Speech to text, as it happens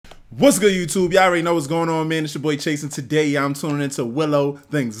What's good, YouTube? Y'all already know what's going on, man. It's your boy Chase, and today I'm tuning into Willow,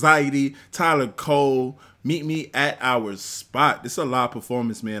 The Anxiety, Tyler Cole, Meet Me at Our Spot. This is a live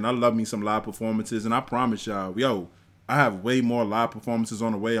performance, man. I love me some live performances, and I promise y'all, yo, I have way more live performances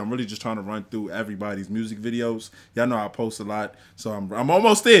on the way. I'm really just trying to run through everybody's music videos. Y'all know I post a lot, so I'm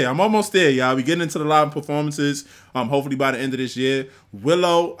almost there. I'm almost there, y'all. We getting into the live performances. Hopefully by the end of this year.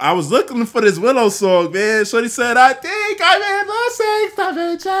 Willow, I was looking for this Willow song, man. Shorty said, I think I'm in the same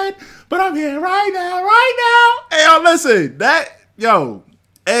but I'm here right now. Hey, yo, listen,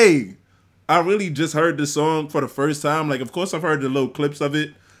 hey, I really just heard this song for the first time. Like, of course, I've heard the little clips of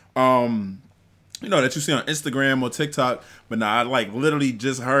it. You know, that you see on Instagram or TikTok, but nah, I like literally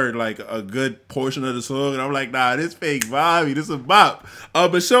just heard like a good portion of the song, and I'm like, nah, this fake vibe, this is a bop.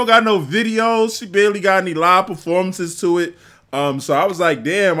 But she don't got no videos, she barely got any live performances to it. So I was like,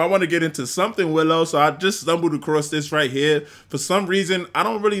 damn, I want to get into something, Willow. So I just stumbled across this right here. For some reason, I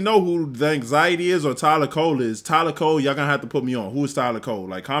don't really know who The Anxiety is or Tyler Cole is. Tyler Cole, y'all gonna have to put me on. Who is Tyler Cole?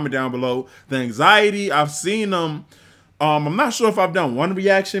 Like, comment down below. The Anxiety, I've seen them. I'm not sure if I've done one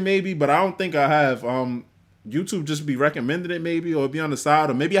reaction maybe, but I don't think I have. YouTube just be recommending it maybe, or be on the side,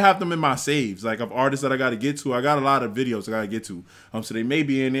 or maybe I have them in my saves, like of artists that I got to get to. I got a lot of videos I got to get to. So they may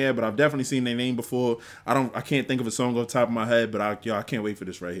be in there, but I've definitely seen their name before. I can't think of a song off the top of my head, but I can't wait for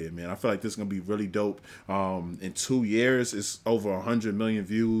this right here, man. I feel like this is gonna be really dope. In 2 years, it's over 100 million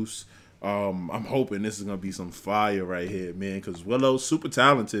views. I'm hoping this is gonna be some fire right here, man, because Willow's super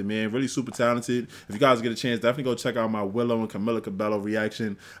talented, man, really super talented. If you guys get a chance, definitely go check out my Willow and Camila Cabello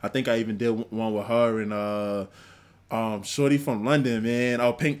reaction. I think I even did one with her and Shorty from London, man.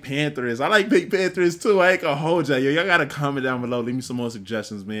 Oh, Pink Panthers. I like Pink Panthers too. I ain't gonna hold y'all. Yo, y'all gotta comment down below. Leave me some more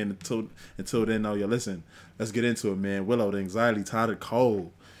suggestions, man. Until then, yo, listen, let's get into it, man. Willow, The Anxiety, Tyler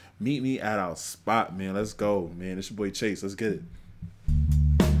Cole, Meet Me at Our Spot, man. Let's go, man. It's your boy Chase. Let's get it.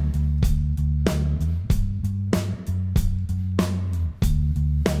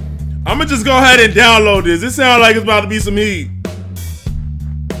 I'm gonna just go ahead and download this. It sounds like it's about to be some heat.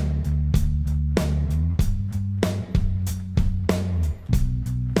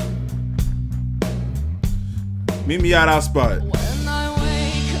 Meet me at our spot. When I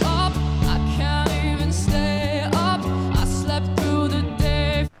wake up, I can't even stay up. I slept through the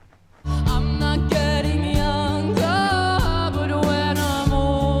day. I'm not getting younger, but when I'm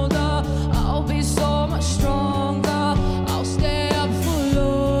older, I'll be so much stronger. I'll stay up for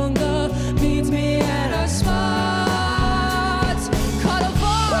longer. Meet me at a spot. Cut a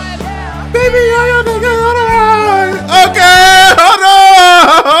vibe. Baby, are you thinking on the ride? Okay, hold on.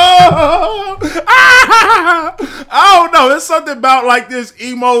 I don't know. There's something about like this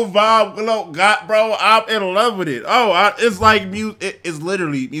emo vibe Willow got, bro. I'm in love with it. It's like music. It's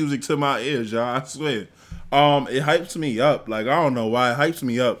literally music to my ears, y'all. I swear. It hypes me up. Like, I don't know why it hypes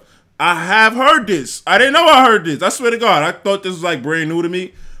me up. I have heard this. I didn't know I heard this. I swear to God. I thought this was like brand new to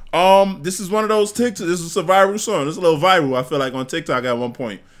me. This is one of those TikToks. This is a viral song. This is a little viral, I feel like, on TikTok at one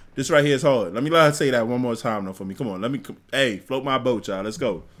point. This right here is hard. Let me let her say that one more time though for me. Come on. Let me, hey, float my boat, y'all. Let's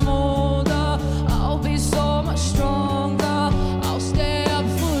go. I'll be so much stronger. I'll stay up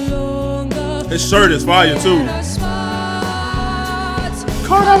for longer. His shirt is fire too.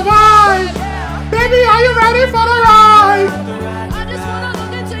 Caught a vibe. Baby, are you ready for the ride? I just wanna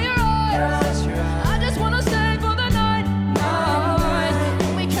look into your eyes. I just wanna stay for the night.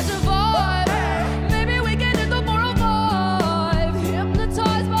 We catch a vibe. Maybe we get in the 405.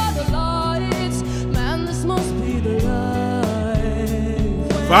 Hypnotized by the lights. Man, this must be the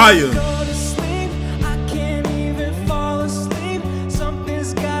life. Fire.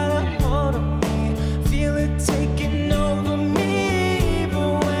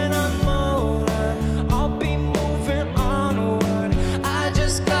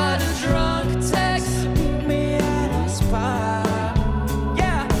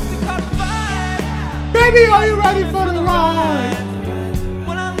 Baby, are you ready for the ride?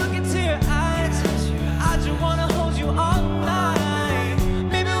 When I look into your eyes, I just wanna hold you all night.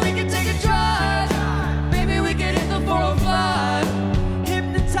 Maybe we can take a drive. Maybe we can hit the 405.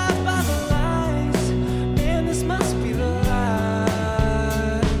 Hypnotized by the lights. Man, this must be the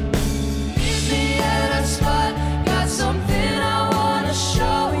life. Meet me at a spot. Got something I wanna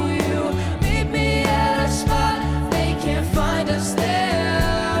show you. Meet me at a spot. They can't find us there.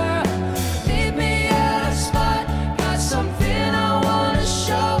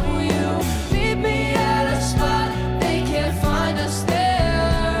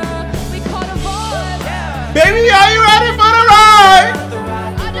 Baby, are you ready for the ride?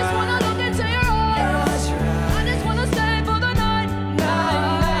 I just wanna look into your eyes. I just wanna stay for the night.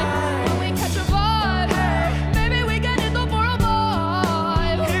 When we catch a vibe, maybe we get in the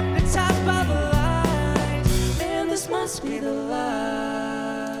 405.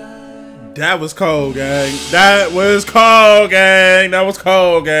 That was cold, gang. That was cold, gang. That was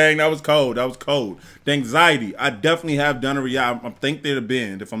cold, gang. That was cold. That was cold. The Anxiety. I definitely have done a reaction. I think they're the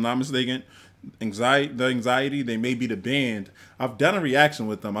band, if I'm not mistaken. The Anxiety, they may be the band. I've done a reaction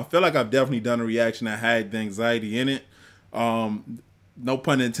with them. I feel like I've definitely done a reaction that had the Anxiety in it. No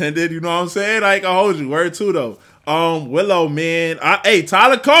pun intended, you know what I'm saying? Like, I hold you. Word too, though. Willow, man. Hey,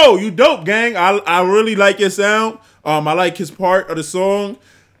 Tyler Cole, you dope, gang. I really like your sound. I like his part of the song.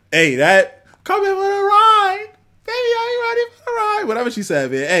 Hey, that coming for the ride, baby, are you ready for the ride? Whatever she said,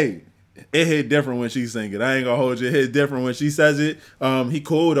 man. Hey, it hit different when she sing it. I ain't gonna hold you. It hit different when she says it. He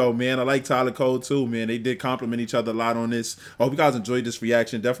cool though, man. I like Tyler Cole too, man. They did compliment each other a lot on this. I hope you guys enjoyed this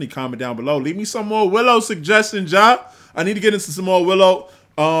reaction. Definitely comment down below. Leave me some more Willow suggestions, y'all. I need to get into some more Willow.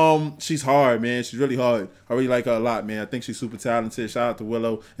 She's hard, man. She's really hard. I really like her a lot, man. I think she's super talented. Shout out to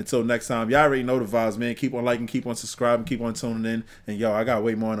Willow. Until next time, y'all already know the vibes, man. Keep on liking, keep on subscribing, keep on tuning in. And yo, I got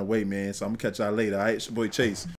way more on the way, man. So I'm gonna catch y'all later. All right, it's your boy Chase.